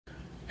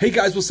Hey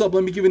guys, what's up?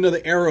 Let me give you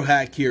another arrow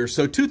hack here.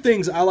 So two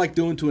things I like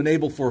doing to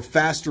enable for a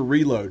faster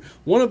reload.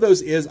 One of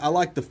those is I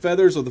like the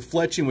feathers or the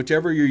fletching,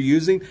 whichever you're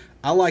using,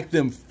 I like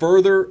them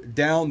further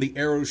down the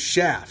arrow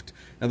shaft.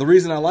 Now the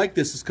reason I like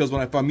this is because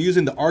if I'm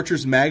using the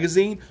Archer's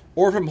magazine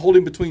or if I'm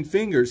holding between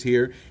fingers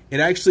here, it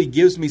actually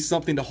gives me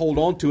something to hold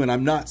on to and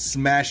I'm not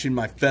smashing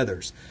my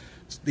feathers.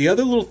 The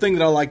other little thing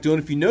that I like doing,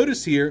 if you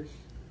notice here,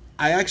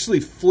 I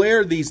actually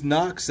flare these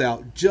nocks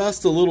out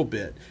just a little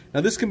bit. Now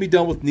this can be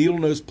done with needle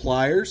nose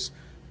pliers,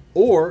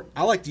 or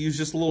I like to use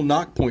just a little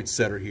knock point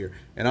setter here.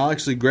 And I'll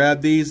actually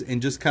grab these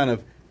and just kind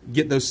of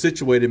get those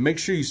situated. Make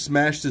sure you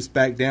smash this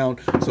back down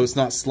so it's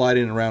not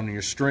sliding around in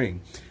your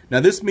string. Now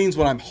this means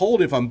when I'm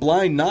holding, if I'm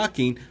blind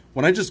knocking,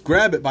 when I just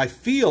grab it by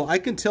feel, I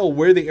can tell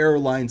where the arrow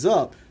lines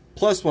up.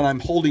 Plus when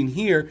I'm holding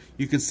here,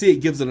 you can see it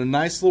gives it a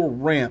nice little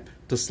ramp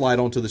to slide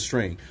onto the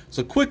string.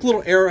 So quick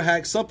little arrow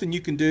hack, something you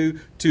can do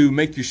to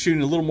make your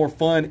shooting a little more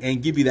fun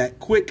and give you that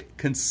quick,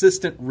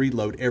 consistent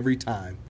reload every time.